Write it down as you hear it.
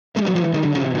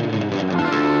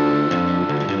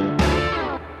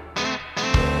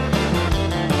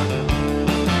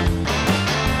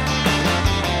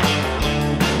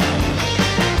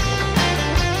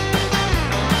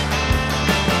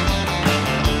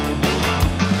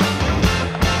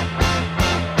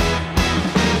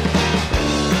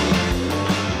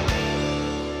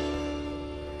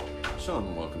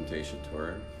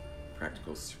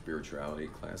spirituality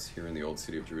class here in the old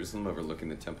city of Jerusalem overlooking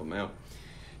the Temple Mount.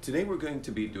 Today we're going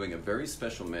to be doing a very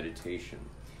special meditation.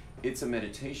 It's a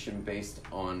meditation based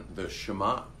on the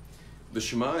Shema. The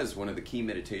Shema is one of the key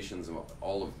meditations of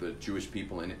all of the Jewish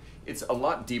people, and it's a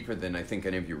lot deeper than I think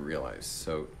any of you realize.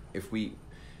 So if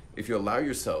you allow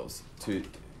yourselves to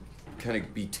kind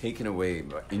of be taken away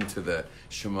into the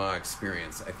Shema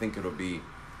experience, I think it'll be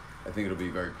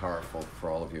very powerful for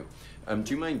all of you.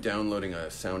 Do you mind downloading a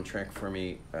soundtrack for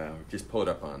me? Just pull it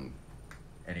up on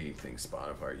anything,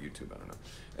 Spotify, YouTube, I don't know.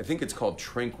 I think it's called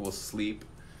Tranquil Sleep,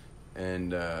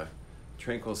 and the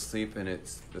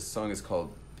song is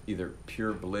called either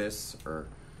Pure Bliss or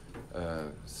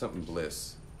something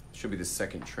Bliss. It should be the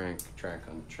second track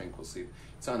on Tranquil Sleep.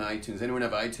 It's on iTunes. Anyone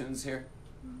have iTunes here?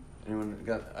 Anyone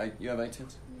you have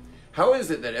iTunes? How is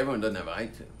it that everyone doesn't have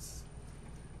iTunes?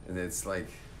 And it's like,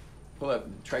 pull up,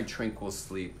 try Tranquil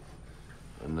Sleep.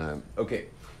 And okay,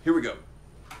 here we go.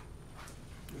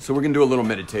 So we're going to do a little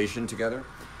meditation together.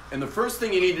 And the first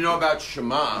thing you need to know about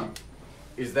Shema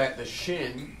is that the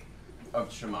shin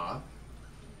of Shema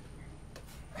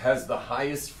has the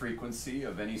highest frequency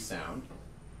of any sound.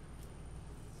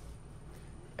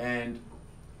 And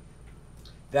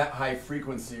that high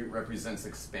frequency represents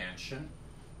expansion.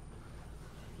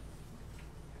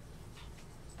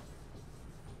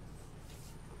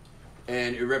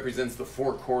 And it represents the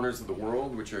four corners of the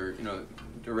world, which are,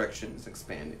 directions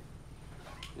expanding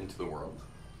into the world.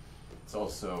 It's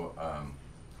also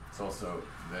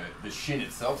the shin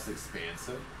itself is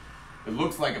expansive. It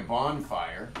looks like a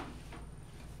bonfire.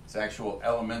 Its actual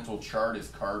elemental chart is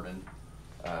carbon.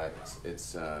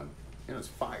 It's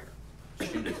fire.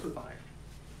 Shin is fire.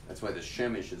 That's why the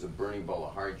Shemesh is a burning ball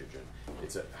of hydrogen.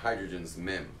 Hydrogen's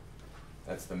mem.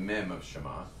 That's the mem of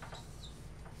Shema.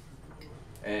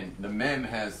 And the mem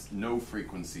has no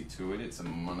frequency to it. It's a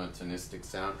monotonistic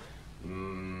sound.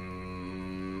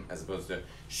 As opposed to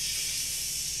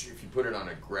shh. If you put it on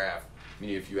a graph,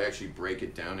 meaning if you actually break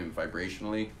it down in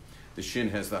vibrationally, the shin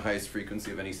has the highest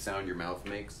frequency of any sound your mouth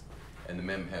makes, and the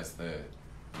mem has the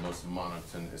most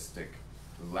monotonistic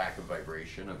lack of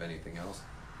vibration of anything else.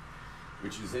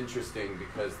 Which is interesting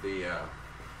because maybe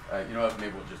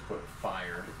we'll just put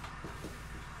fire,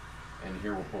 and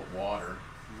here we'll put water.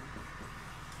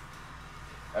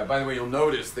 By the way, you'll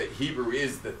notice that Hebrew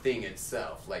is the thing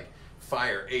itself. Like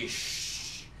fire,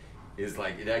 ash, is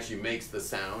like, it actually makes the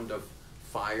sound of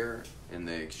fire, and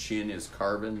the shin is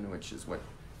carbon, which is what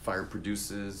fire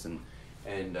produces, and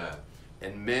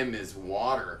mem is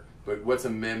water. But what's a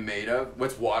mem made of?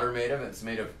 What's water made of? It's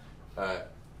made of, the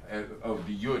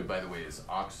yud, by the way, is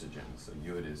oxygen. So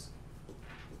yud is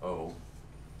O.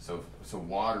 So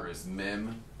water is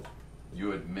mem,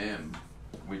 yud mem,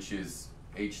 which is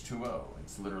H2O.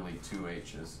 It's literally two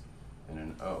H's and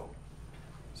an O.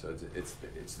 So it's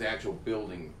the actual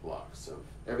building blocks of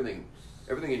everything.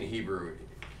 Everything in Hebrew,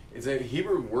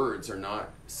 Hebrew words are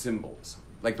not symbols.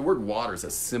 Like the word water is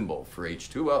a symbol for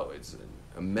H2O. It's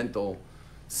a mental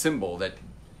symbol that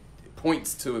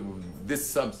points to this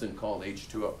substance called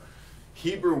H2O.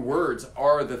 Hebrew words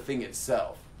are the thing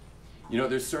itself.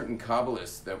 There's certain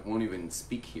kabbalists that won't even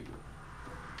speak Hebrew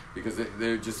because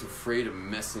they're just afraid of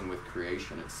messing with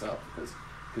creation itself,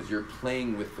 because you're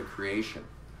playing with the creation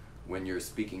when you're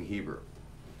speaking Hebrew.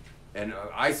 And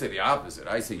I say the opposite.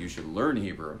 I say you should learn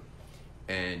Hebrew,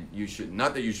 and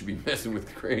not that you should be messing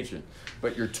with creation,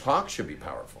 but your talk should be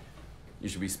powerful. You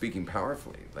should be speaking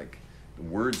powerfully. Like the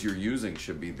words you're using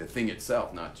should be the thing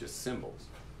itself, not just symbols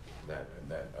that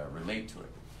relate to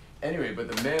it. Anyway, but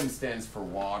the mem stands for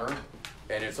water,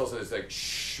 and it's also like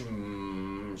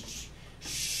shma,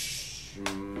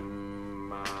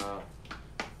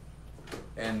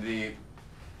 and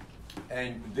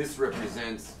this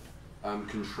represents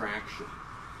contraction.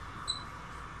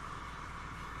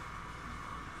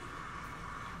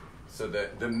 So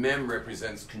the mem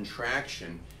represents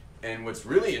contraction, and what's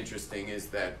really interesting is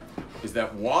that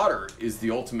water is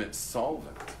the ultimate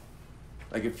solvent.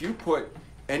 Like if you put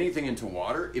anything into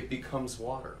water, it becomes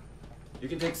water. You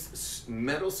can take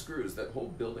metal screws that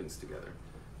hold buildings together,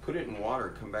 put it in water,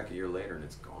 come back a year later, and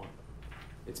it's gone.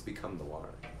 It's become the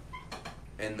water.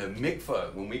 And the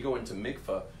mikvah, when we go into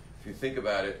mikvah, if you think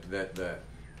about it,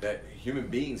 that human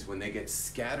beings, when they get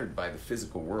scattered by the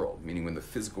physical world, meaning when the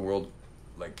physical world,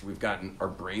 like our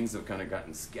brains have kind of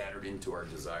gotten scattered into our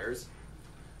desires.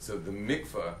 So the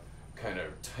mikvah kind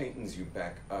of tightens you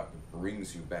back up,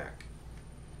 brings you back.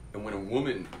 And when a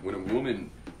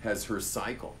woman has her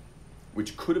cycle,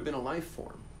 which could have been a life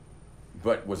form,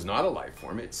 but was not a life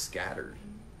form, it's scattered.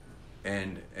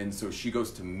 And so she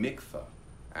goes to mikvah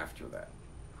after that,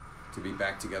 to be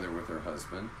back together with her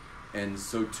husband. And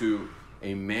so to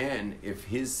a man, if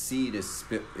his seed is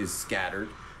scattered,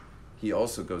 he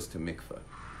also goes to mikveh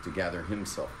to gather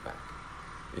himself back.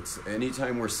 It's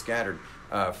anytime we're scattered.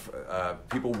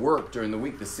 People work during the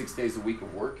week. The 6 days a week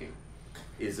of working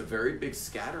is a very big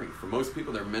scattering. For most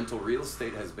people, their mental real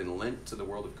estate has been lent to the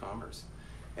world of commerce.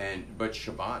 But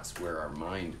Shabbat's where our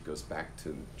mind goes back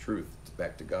to truth,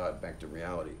 back to God, back to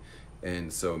reality.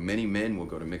 And so many men will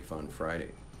go to mikveh on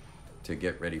Friday to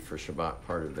get ready for Shabbat.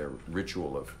 Part of their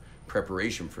ritual of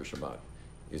preparation for Shabbat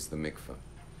is the mikveh.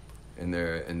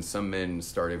 And some men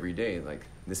start every day, like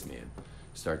this man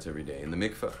starts every day in the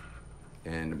mikveh,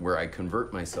 and where I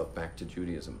convert myself back to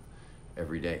Judaism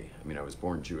every day. I mean, I was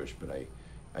born Jewish, but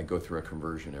I go through a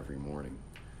conversion every morning,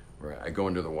 where I go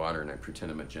under the water and I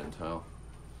pretend I'm a Gentile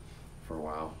for a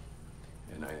while,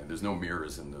 and there's no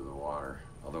mirrors under the water,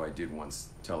 although I did once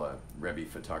tell a Rebbe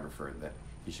photographer that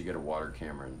he should get a water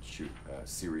camera and shoot a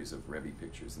series of Rebbe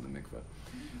pictures in the mikveh.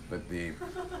 But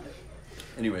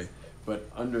anyway, but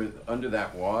under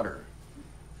that water,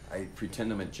 I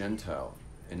pretend I'm a Gentile.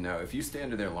 And now if you stay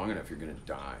under there long enough, you're going to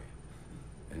die.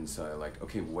 And so I'm like,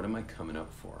 okay, what am I coming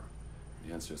up for?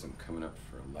 The answer is I'm coming up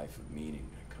for a life of meaning.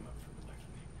 I come up for a life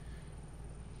of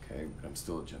meaning. Okay, but I'm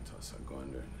still a Gentile, so I go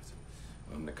under and I say,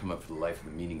 well, I'm going to come up for the life of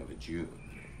the meaning of a Jew.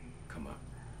 And I come up.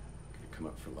 I'm going to come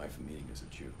up for life of meaning as a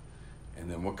Jew.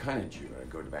 And then what kind of Jew? I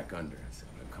go back under. I say,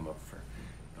 I'm going to come up for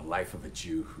the life of a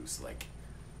Jew who's like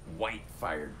white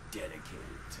fire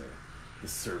dedicated to the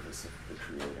service of the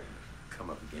Creator. Come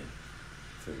up again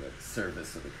to the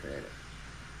service of the Creator.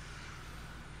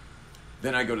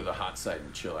 Then I go to the hot side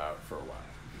and chill out for a while.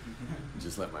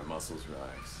 Just let my muscles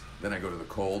relax. Then I go to the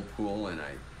cold pool and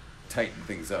I tighten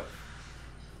things up.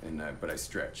 But I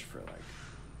stretch for like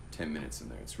 10 minutes in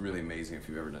there. It's really amazing if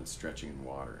you've ever done stretching in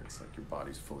water. It's like your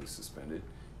body's fully suspended.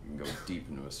 You can go deep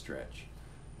into a stretch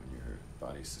when your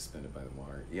body's suspended by the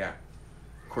water. Yeah.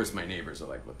 Of course, my neighbors are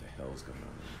like, what the hell is going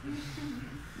on?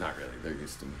 Not really. They're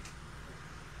used to me.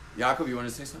 Yaakov, you want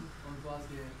to say something? I want to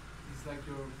ask you, it's like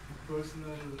your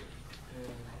personal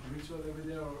ritual every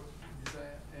day, or is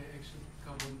that actually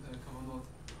common not?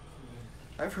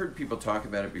 I've heard people talk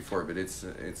about it before, but it's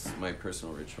my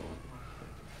personal ritual.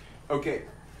 Okay,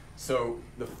 so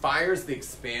the fire's the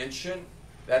expansion.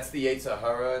 That's the Yetzer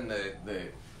Hara, and the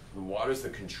water's the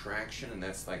contraction, and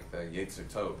that's like the Yetzer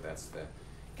Tov. That's the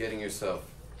getting yourself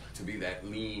to be that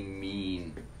lean,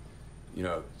 mean,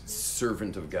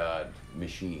 servant of God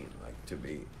machine, like to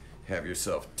have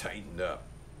yourself tightened up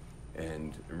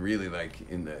and really like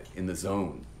in the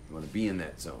zone. You want to be in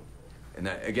that zone. And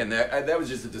that was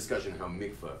just a discussion how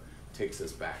mikveh takes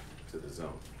us back to the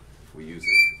zone if we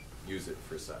use it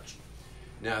for such.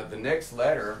 Now the next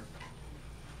letter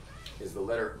is the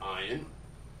letter ayin,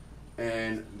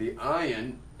 and the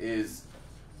ayin is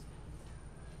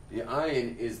the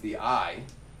I,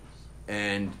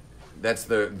 and that's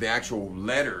the actual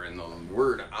letter and the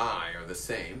word I are the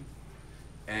same.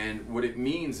 And what it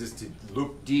means is to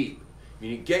look deep.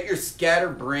 Meaning get your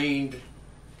scatterbrained,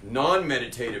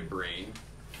 non-meditative brain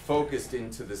focused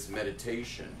into this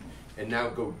meditation and now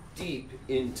go deep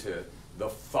into the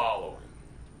following.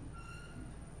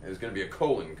 And there's going to be a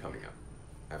colon coming up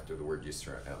after the word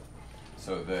Yisrael.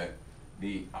 So the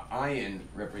ayin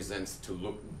represents to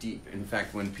look deep. In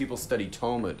fact, when people study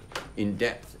Talmud in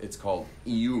depth, it's called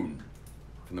iyun,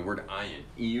 from the word ayin.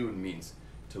 Iyun means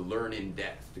to learn in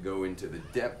depth, to go into the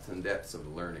depth and depths of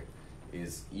learning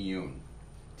is iyun.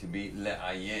 To be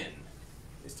le'ayin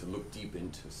is to look deep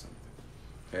into something.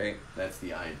 Okay, that's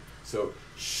the ayin. So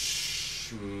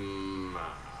Shema.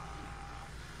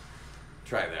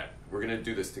 Try that. We're going to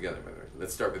do this together, by the way.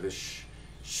 Let's start with this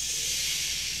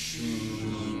Shema.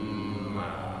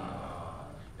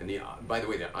 And by the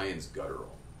way, the ayin's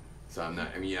guttural. So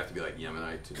you have to be like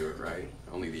Yemenite to do it right.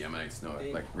 Only the Yemenites know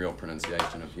it, like real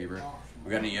pronunciation of Hebrew.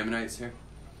 We got any Yemenites here?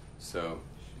 So,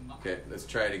 okay, let's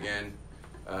try it again.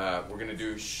 We're going to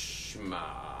do Shema.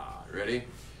 Ready?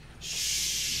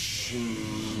 Shema.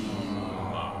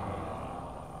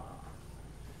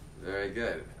 Very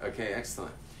good. Okay,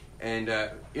 excellent. And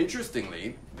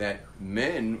interestingly, that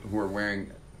men who are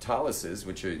wearing taluses,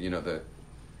 which are, the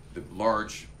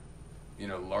large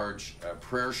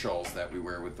prayer shawls that we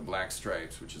wear with the black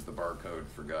stripes, which is the barcode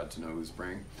for God to know who's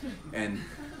praying. And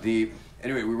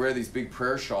anyway, we wear these big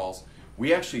prayer shawls.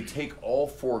 We actually take all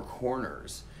four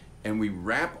corners and we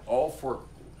wrap all four,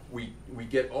 we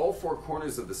get all four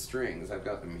corners of the strings. I've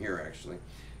got them here actually.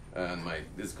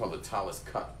 This is called a talus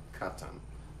katan,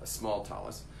 a small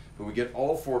talus. But we get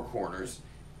all four corners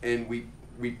and we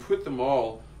put them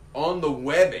all on the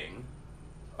webbing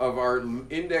of our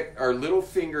little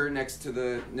finger next to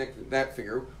that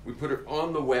finger. We put it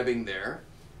on the webbing there,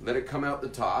 let it come out the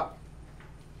top,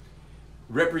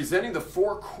 representing the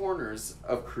four corners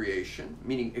of creation,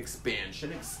 meaning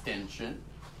expansion, extension,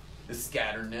 the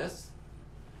scatteredness,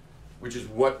 which is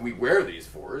what we wear these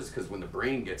for, is because when the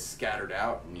brain gets scattered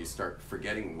out and you start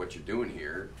forgetting what you're doing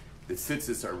here, the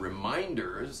tzitzis are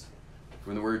reminders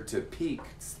from the word to peek.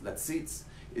 Latzitz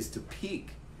is to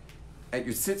peek at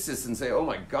your tzitzis and say, oh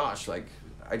my gosh, like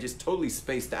I just totally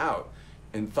spaced out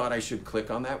and thought I should click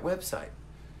on that website,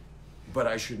 but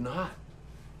I should not.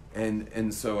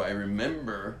 And so I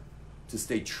remember to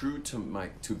stay true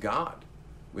to God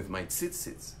with my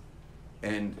tzitzits.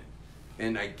 And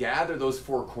I gather those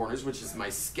four corners, which is my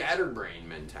scattered brain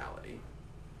mentality.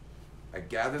 I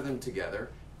gather them together,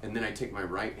 and then I take my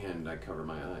right hand and I cover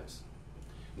my eyes.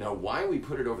 Now, why we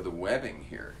put it over the webbing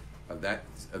here of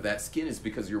that skin is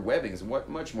because your webbing is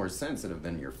much more sensitive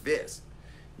than your fist.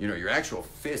 You know, your actual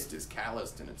fist is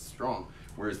calloused and it's strong,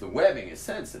 whereas the webbing is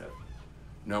sensitive.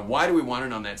 Now, why do we want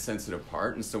it on that sensitive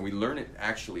part? And so we learn it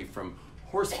actually from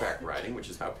horseback riding, which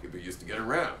is how people used to get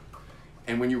around.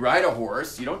 And when you ride a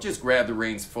horse, you don't just grab the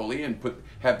reins fully and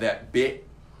have that bit,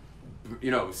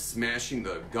 you know, smashing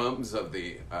the gums of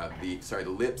the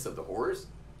lips of the horse.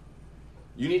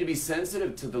 You need to be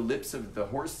sensitive to the lips of the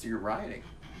horse you're riding.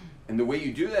 And the way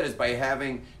you do that is by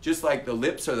having, just like the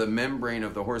lips are the membrane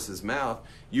of the horse's mouth,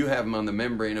 you have them on the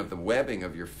membrane of the webbing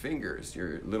of your fingers,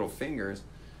 your little fingers,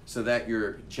 so that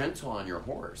you're gentle on your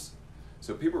horse.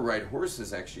 So people who ride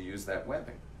horses actually use that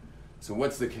webbing. So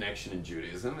what's the connection in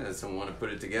Judaism? Does someone want to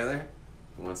put it together?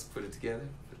 Who wants to put it together?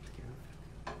 Put it together.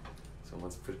 Someone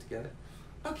wants to put it together?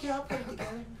 Okay, I'll put it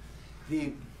together.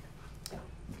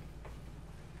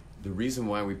 The reason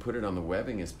why we put it on the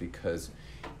webbing is because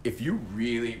if you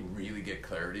really, really get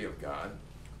clarity of God,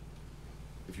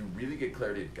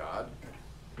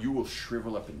 you will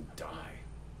shrivel up and die.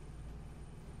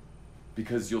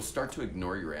 Because you'll start to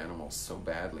ignore your animals so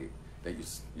badly that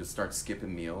you'll start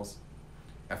skipping meals.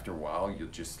 After a while, you'll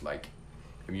just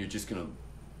you're just gonna,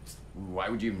 why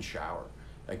would you even shower?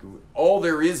 Like, all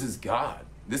there is God.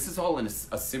 This is all in a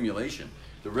simulation.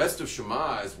 The rest of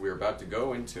Shema, as we're about to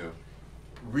go into,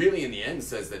 really in the end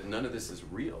says that none of this is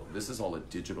real. This is all a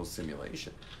digital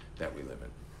simulation that we live in.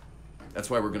 That's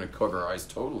why we're going to cover our eyes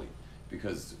totally.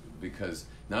 Because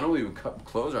not only do we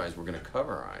close our eyes, we're going to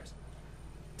cover our eyes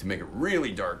to make it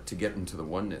really dark to get into the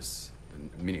oneness,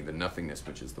 meaning the nothingness,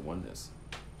 which is the oneness.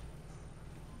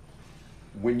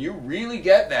 When you really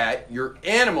get that, your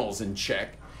animal's in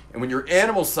check. And when your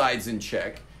animal side's in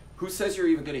check, who says you're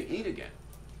even going to eat again?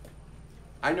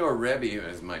 I know a Rebbe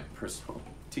as my personal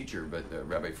teacher, but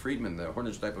Rabbi Friedman, the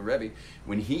Hornsteipler Rebbe,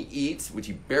 when he eats, which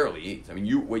he barely eats, I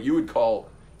mean, what you would call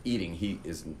eating,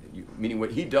 meaning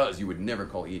what he does, you would never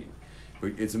call eating.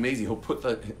 But it's amazing. He'll put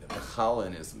the challah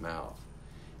in his mouth,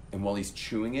 and while he's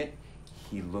chewing it,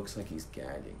 he looks like he's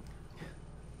gagging.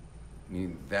 I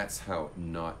mean, that's how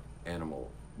not animal.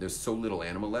 There's so little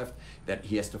animal left that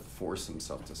he has to force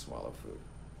himself to swallow food.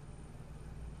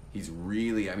 He's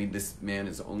really, I mean, this man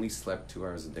has only slept 2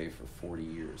 hours a day for 40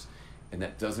 years. And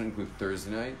that doesn't include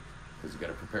Thursday night, because you've got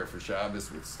to prepare for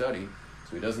Shabbos with study.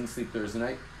 So he doesn't sleep Thursday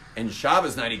night. And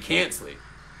Shabbos night, he can't sleep,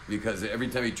 because every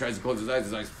time he tries to close his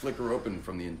eyes flicker open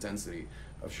from the intensity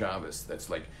of Shabbos. That's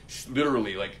like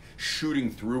literally like shooting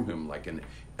through him like an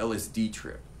LSD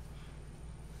trip.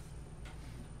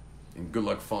 And good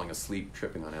luck falling asleep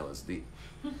tripping on LSD.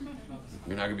 You're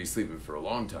not going to be sleeping for a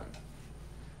long time.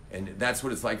 And that's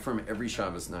what it's like for him every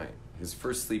Shabbos night. His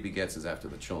first sleep he gets is after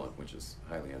the cholent, which is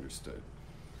highly understood.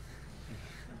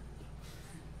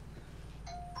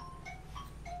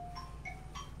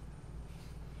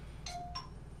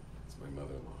 It's my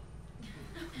mother-in-law.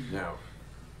 Now,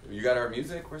 you got our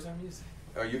music? Where's our music?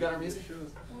 Oh, you got our music?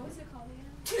 What was it called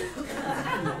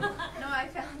again? No, I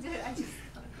found it. I just...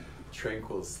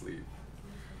 Tranquil Sleep.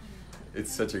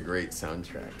 It's such a great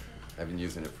soundtrack. I've been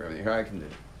using it for everything. Here, I can do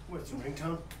it. What's the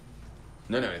ringtone?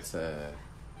 No, it's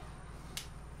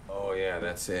oh yeah,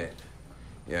 that's it.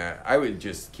 Yeah, I would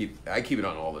just keep it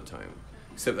on all the time.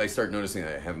 Except I start noticing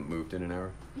that I haven't moved in an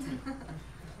hour. Can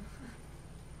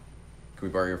we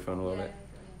borrow your phone a little bit?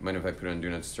 Mind if I put it on Do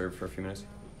Not Disturb for a few minutes?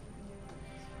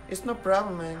 It's no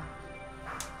problem, man.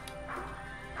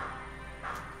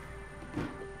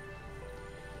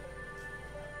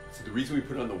 So the reason we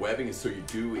put it on the webbing is so you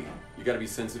do eat. You got to be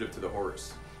sensitive to the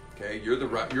horse. Okay,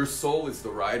 your soul is the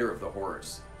rider of the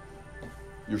horse.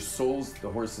 Your soul's the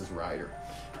horse's rider.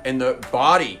 And the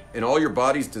body, and all your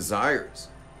body's desires,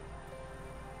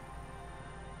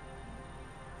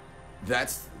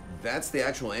 that's the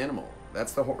actual animal.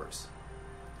 That's the horse.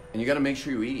 And you got to make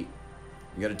sure you eat.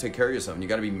 You got to take care of yourself. And you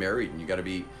got to be married, and you got to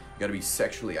be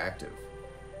sexually active.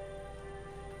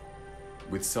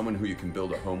 with someone who you can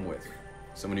build a home with,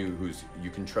 someone who's you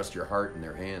can trust your heart in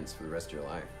their hands for the rest of your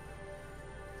life.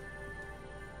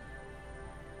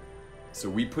 So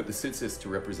we put the tzitzis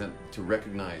to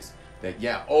recognize that,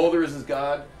 yeah, all there is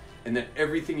God, and that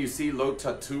everything you see, lo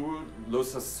tatu, lo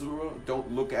sasura,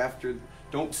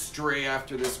 don't stray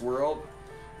after this world,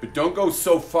 but don't go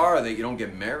so far that you don't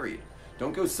get married.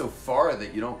 Don't go so far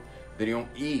that you don't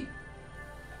eat. You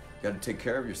got to take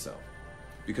care of yourself,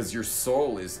 because your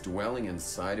soul is dwelling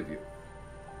inside of you.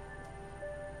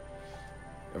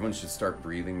 Everyone should start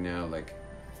breathing now, like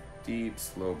deep,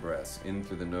 slow breaths, in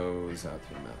through the nose, out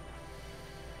through the mouth.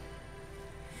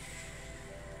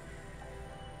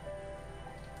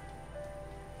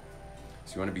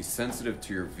 So you want to be sensitive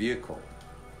to your vehicle,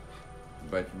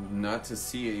 but not to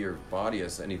see your body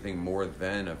as anything more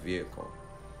than a vehicle.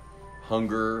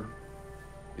 Hunger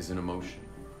is an emotion.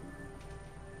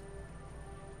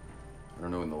 I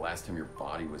don't know when the last time your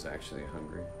body was actually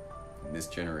hungry. In this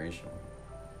generation.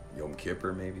 Yom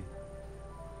Kippur, maybe.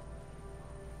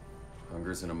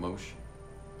 Hunger is an emotion.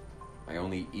 I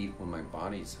only eat when my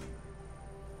body's hungry.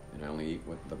 And I only eat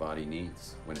what the body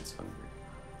needs when it's hungry.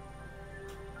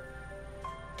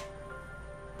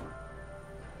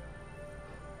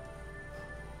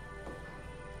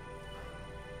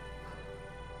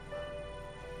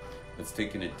 Let's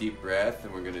take in a deep breath,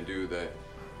 and we're going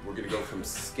to go from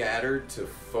scattered to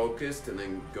focused, and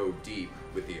then go deep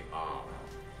with the ah.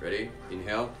 Ready?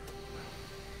 Inhale.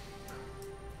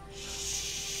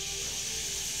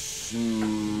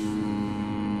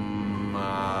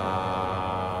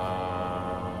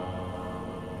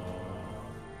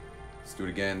 Let's do it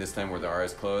again, this time where the R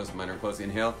is closed, mine are closed.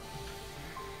 Inhale.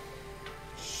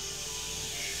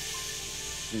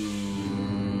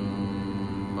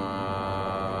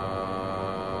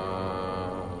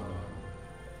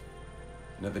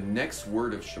 Now the next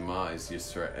word of Shema is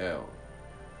Yisrael.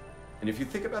 And if you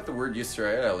think about the word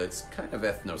Yisrael, it's kind of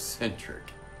ethnocentric.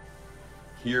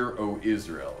 Hear, O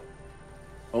Israel.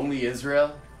 Only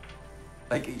Israel?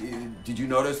 Like, did you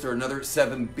notice there are another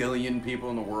 7 billion people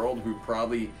in the world who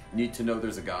probably need to know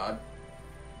there's a God?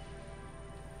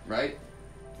 Right?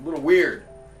 A little weird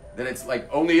that it's like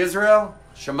only Israel?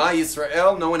 Shema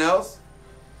Yisrael, no one else?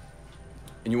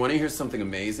 And you want to hear something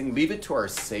amazing? Leave it to our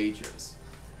sages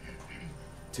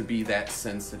to be that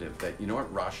sensitive that, you know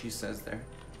what Rashi says there?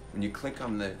 When you click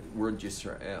on the word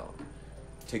Yisrael,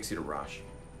 it takes you to Rashi.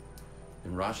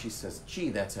 And Rashi says, gee,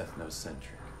 that's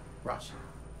ethnocentric. Rashi.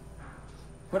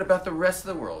 What about the rest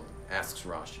of the world? Asks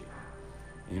Rashi.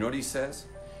 And you know what he says?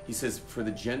 He says, for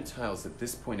the Gentiles at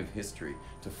this point of history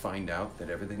to find out that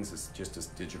everything's just a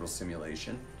digital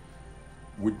simulation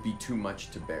would be too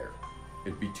much to bear.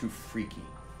 It'd be too freaky.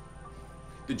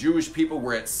 The Jewish people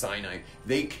were at Sinai.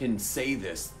 They can say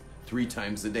this 3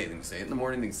 times a day. They can say it in the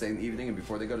morning, they can say it in the evening, and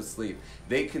before they go to sleep.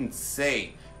 They can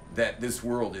say that this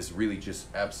world is really just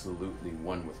absolutely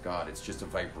one with God. It's just a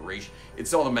vibration.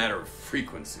 It's all a matter of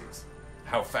frequencies,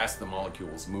 how fast the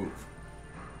molecules move.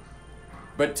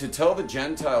 But to tell the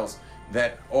Gentiles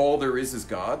that all there is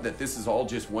God, that this is all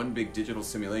just one big digital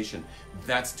simulation,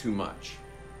 that's too much.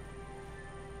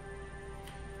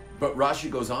 But Rashi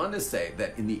goes on to say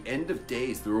that in the end of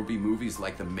days, there will be movies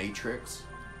like The Matrix,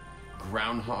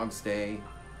 Groundhog's Day,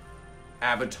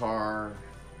 Avatar.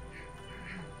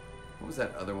 What was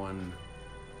that other one?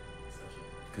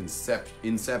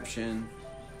 Inception.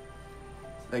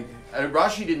 Like,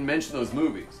 Rashi didn't mention those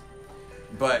movies,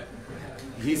 but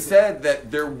he said that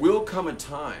there will come a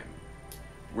time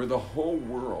where the whole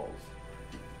world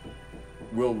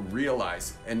will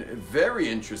realize, and very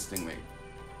interestingly,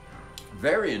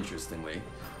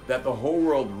 that the whole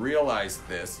world realized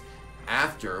this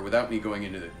after, without me going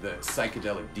into the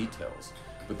psychedelic details,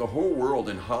 but the whole world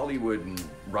in Hollywood and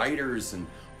writers and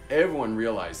everyone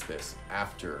realized this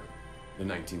after the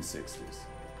 1960s.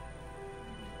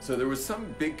 So there was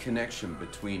some big connection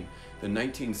between the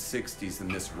 1960s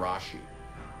and this Rashi,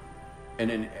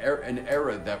 and an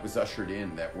era that was ushered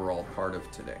in that we're all part of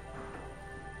today.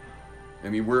 I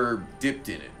mean, we're dipped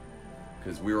in it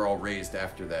because we were all raised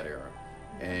after that era.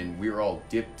 And we're all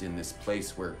dipped in this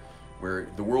place where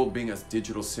the world being a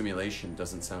digital simulation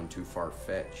doesn't sound too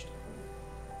far-fetched.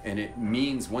 And it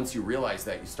means once you realize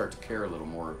that, you start to care a little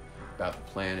more about the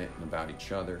planet and about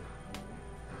each other.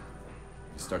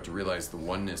 You start to realize the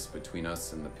oneness between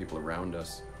us and the people around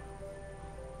us.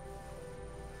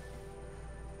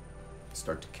 You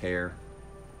start to care.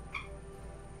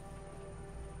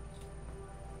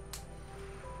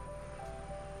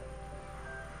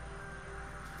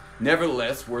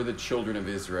 Nevertheless, we're the children of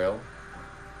Israel.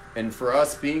 And for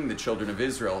us being the children of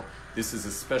Israel, this is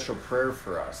a special prayer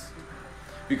for us.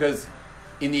 Because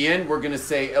In the end, we're going to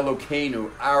say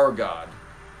Elokeinu, our God.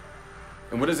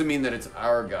 And what does it mean that it's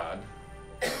our God?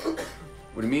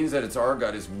 What it means that it's our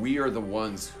God is we are the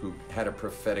ones who had a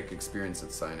prophetic experience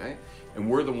at Sinai, and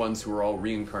we're the ones who are all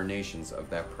reincarnations of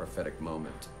that prophetic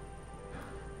moment.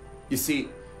 You see,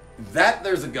 that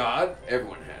there's a God,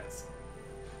 everyone has.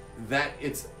 That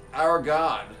it's our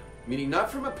God, meaning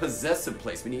not from a possessive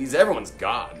place, meaning he's everyone's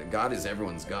God. God is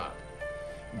everyone's God.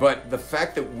 But the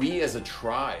fact that we as a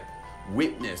tribe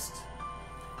witnessed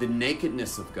the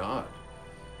nakedness of God,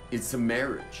 it's a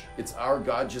marriage. It's our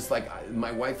God, just like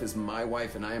my wife is my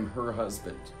wife and I am her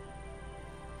husband.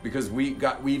 Because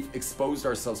we've exposed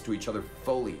ourselves to each other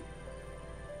fully.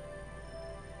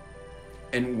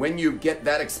 And when you get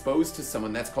that exposed to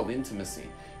someone, that's called intimacy.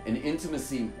 And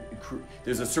intimacy,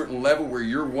 there's a certain level where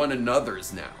you're one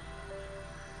another's now.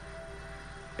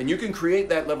 And you can create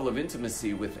that level of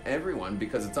intimacy with everyone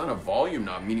because it's on a volume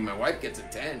knob, meaning my wife gets a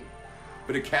 10,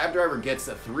 but a cab driver gets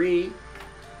a 3.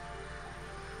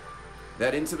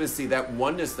 That intimacy, that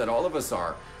oneness that all of us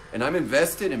are. And I'm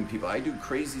invested in people. I do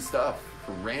crazy stuff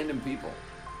for random people.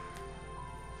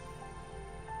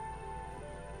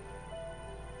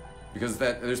 Because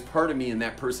there's part of me in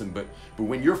that person, but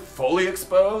when you're fully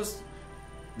exposed,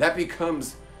 that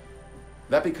becomes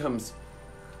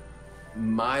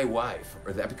my wife,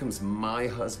 or that becomes my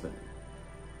husband.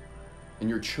 And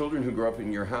your children who grow up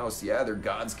in your house, yeah, they're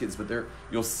God's kids, but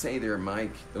you'll say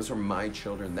those are my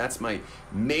children. That's my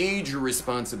major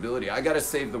responsibility. I got to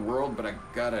save the world, but I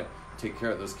got to take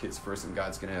care of those kids first, and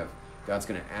God's going to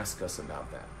ask us about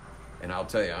that. And I'll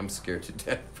tell you, I'm scared to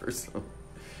death personally.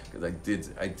 Because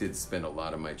I did spend a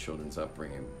lot of my children's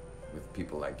upbringing with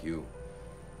people like you,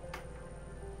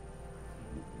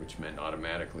 which meant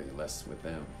automatically less with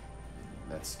them.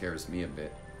 That scares me a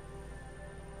bit.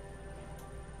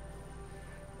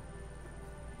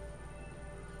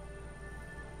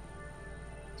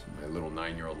 So my little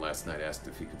 9-year-old last night asked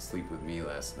if he could sleep with me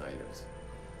last night. It was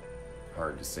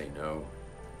hard to say no.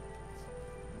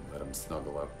 Let him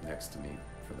snuggle up next to me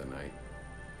for the night.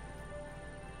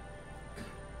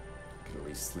 At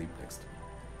least sleep next to me.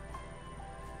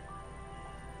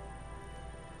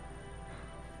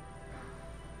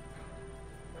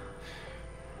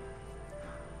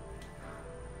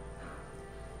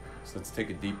 So let's take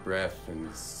a deep breath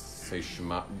and say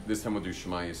Shema. This time we'll do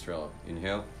Shema Israel.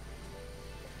 Inhale.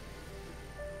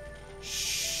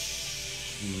 Shema.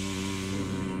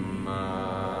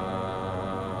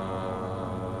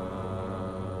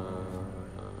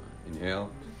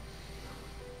 Inhale.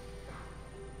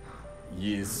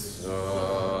 Yisrael.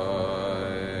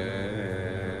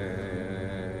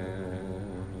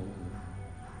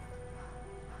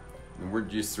 The word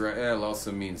Yisrael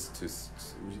also means to,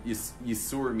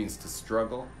 Yisur means to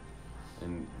struggle,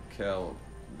 and Kel,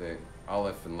 the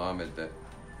Aleph and Lamed, that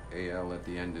Al at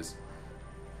the end is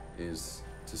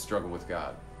to struggle with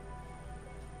God.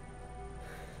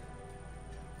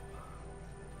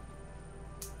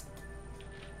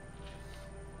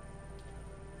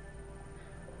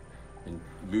 And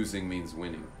losing means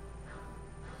winning.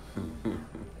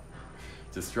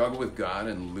 To struggle with God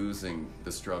and losing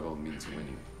the struggle means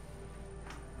winning.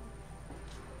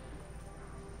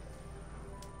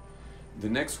 The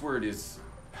next word is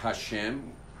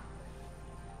Hashem,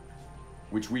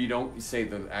 which we don't say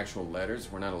the actual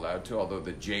letters. We're not allowed to, although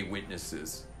the J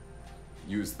witnesses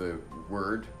use the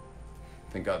word.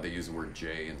 Thank God they use the word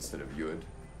J instead of Yud,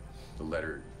 the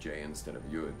letter J instead of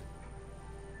Yud.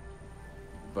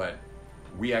 But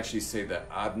we actually say the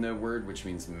Adna word, which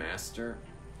means master.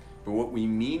 But what we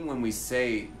mean when we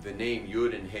say the name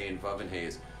Yud and He and Vav and He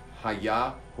is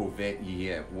Haya Hovet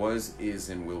Yeh, was, is,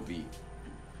 and will be.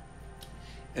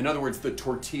 In other words, the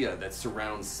tortilla that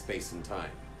surrounds space and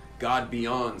time. God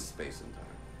beyond space and time.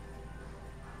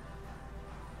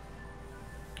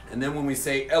 And then when we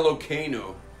say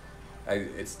Elokeinu,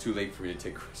 it's too late for me to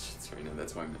take questions right now.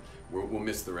 That's why we'll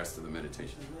miss the rest of the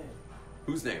meditation. His name.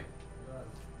 Whose name? God.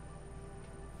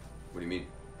 What do you mean?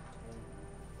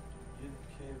 Yud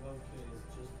K Vav K is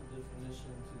just a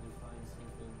definition to define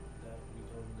something that we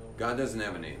don't know. God doesn't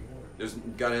have a name.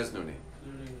 God has no name.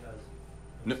 Clearly he has.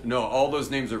 No, all those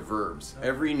names are verbs.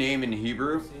 Every name in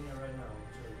Hebrew. I'm seeing it right now.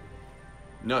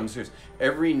 No, I'm serious.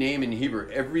 Every name in Hebrew,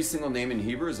 every single name in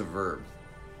Hebrew is a verb.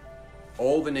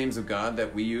 All the names of God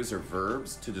that we use are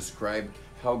verbs to describe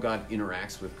how God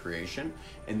interacts with creation.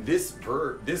 And this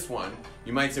verb, this one,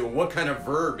 you might say, well, what kind of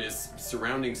verb is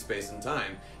surrounding space and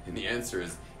time? And the answer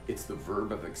is, it's the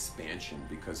verb of expansion,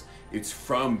 because it's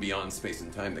from beyond space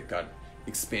and time that God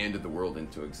expanded the world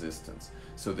into existence.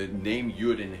 So the name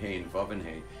Yud and He and Vav and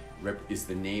He is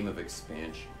the name of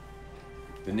expansion.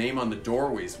 The name on the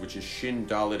doorways, which is Shin,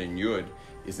 Dalet, and Yud,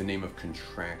 is the name of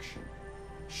contraction.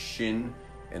 Shin,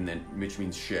 and then which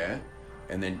means She,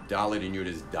 and then Dalet and Yud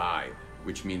is Dai,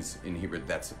 which means in Hebrew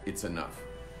it's enough.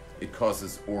 It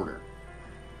causes order,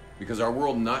 because our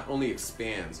world not only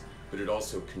expands, but it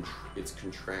also it's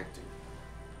contracting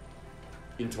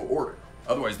into order.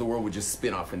 Otherwise, the world would just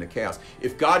spin off into chaos.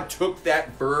 If God took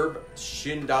that verb,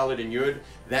 Shin, Dalet, and Yud,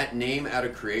 that name out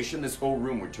of creation, this whole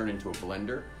room would turn into a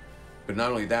blender. But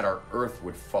not only that, our Earth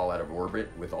would fall out of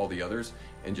orbit with all the others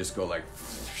and just go like,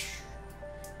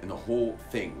 and the whole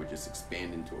thing would just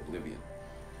expand into oblivion.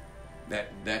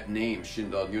 That name,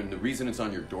 Shin, Dalet, Yud, and the reason it's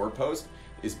on your doorpost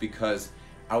is because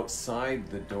outside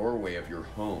the doorway of your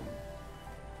home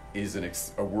is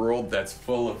a world that's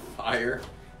full of fire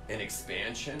and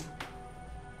expansion.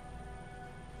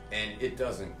 And it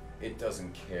doesn't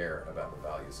care about the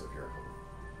values of your home.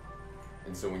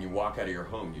 And so when you walk out of your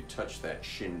home, you touch that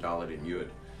Shin, Dalet, and Yud,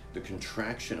 the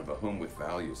contraction of a home with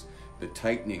values, the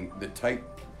tightening, the tight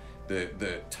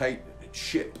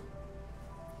ship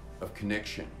of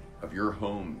connection of your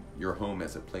home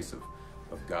as a place of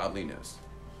godliness.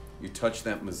 You touch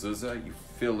that mezuzah, you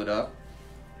fill it up,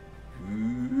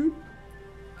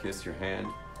 kiss your hand,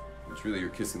 which really you're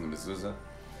kissing the mezuzah,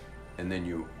 and then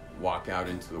you walk out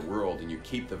into the world and you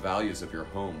keep the values of your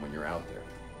home when you're out there.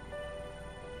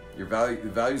 The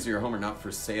values of your home are not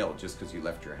for sale just because you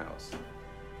left your house.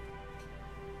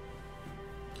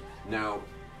 Now,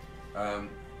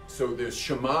 so the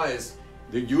Shema is,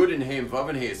 the Yud and He and Vav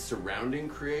and He is surrounding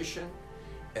creation,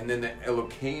 and then the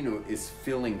Elokeinu is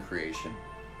filling creation.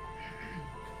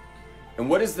 And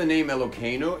what is the name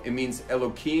Elokeinu? It means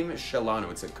Elokim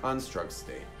Shalanu. It's a construct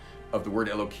state of the word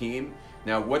Elokim.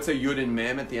 Now, what's a Yud and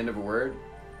Mem at the end of a word?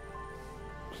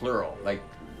 Plural. Like,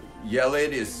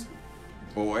 Yeled is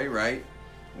boy, right?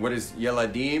 What is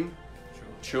Yeladim?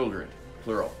 Children,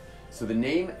 plural. So the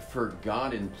name for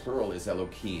God in plural is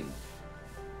Elokim.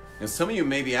 Now, some of you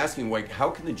may be asking, like, how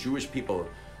can the Jewish people,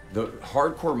 the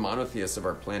hardcore monotheists of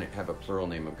our planet, have a plural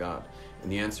name of God?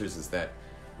 And the answer is that,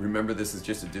 remember, this is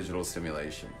just a digital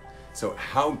simulation. So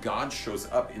how God shows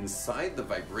up inside the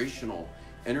vibrational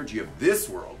energy of this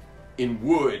world, in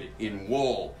wood, in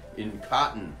wool, in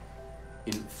cotton,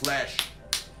 in flesh,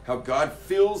 how God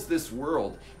fills this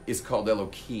world is called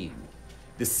Elokim.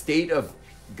 The state of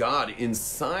God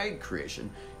inside creation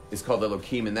is called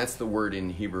Elokim, and that's the word in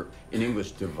Hebrew, in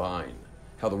English, divine.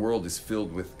 How the world is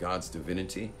filled with God's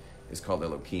divinity is called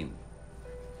Elokim.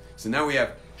 So now we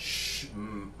have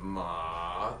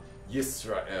Shema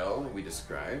Israel, we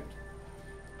described.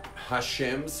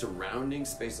 Hashem, surrounding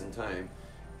space and time.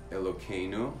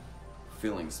 Elokeinu,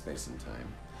 filling space and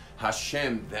time.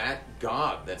 Hashem, that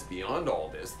God that's beyond all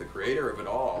this, the creator of it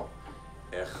all,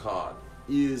 Echad,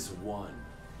 is one.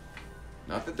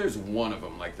 Not that there's one of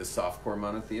them like the softcore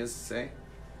monotheists say,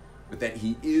 but that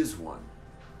he is one.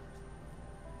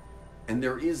 And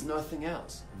there is nothing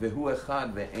else. Vehu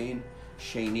echad ve'ein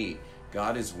sheni.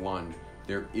 God is one.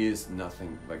 There is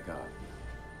nothing but God.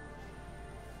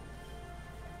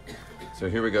 So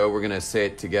here we go. We're going to say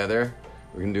it together.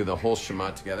 We're going to do the whole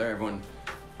Shema together. Everyone,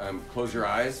 close your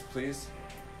eyes, please.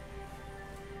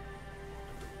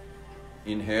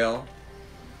 Inhale.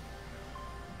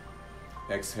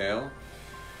 Exhale.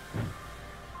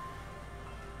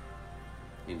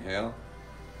 Inhale.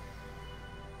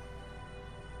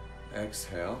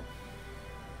 Exhale.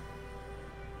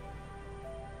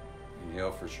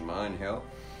 Inhale for Shema. Inhale.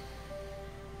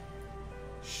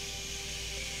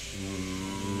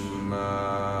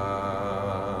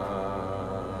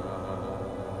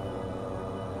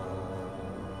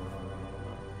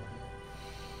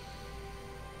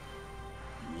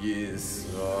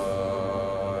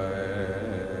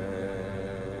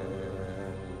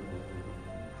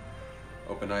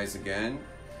 Open eyes again.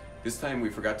 This time we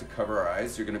forgot to cover our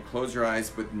eyes. You're going to close your eyes,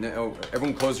 but no,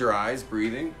 everyone close your eyes,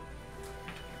 breathing.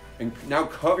 And now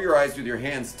cover your eyes with your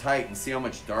hands tight and see how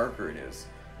much darker it is.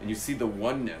 And you see the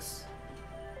oneness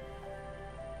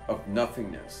of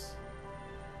nothingness.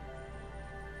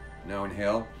 Now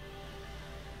inhale.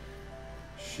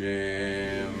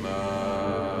 Shema.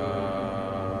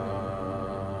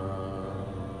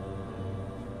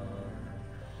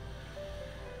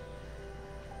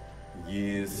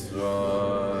 Israel.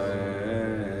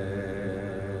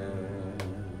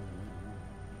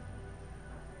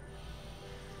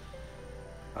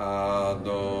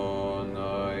 Adonai.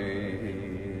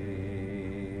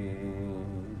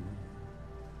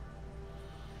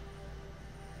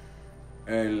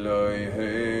 Eloheinu.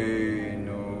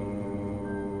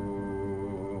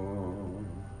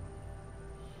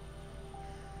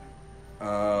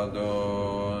 Adonai.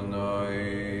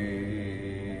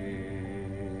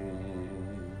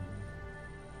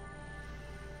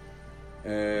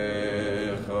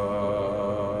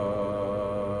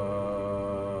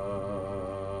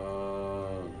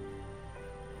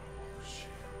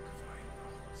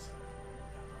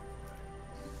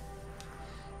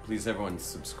 Please, everyone,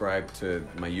 subscribe to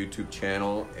my YouTube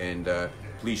channel, and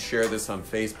please share this on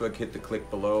Facebook. Hit the click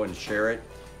below and share it.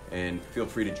 And feel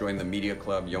free to join the media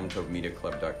club,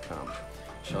 YomTovMediaClub.com.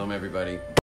 Shalom, everybody.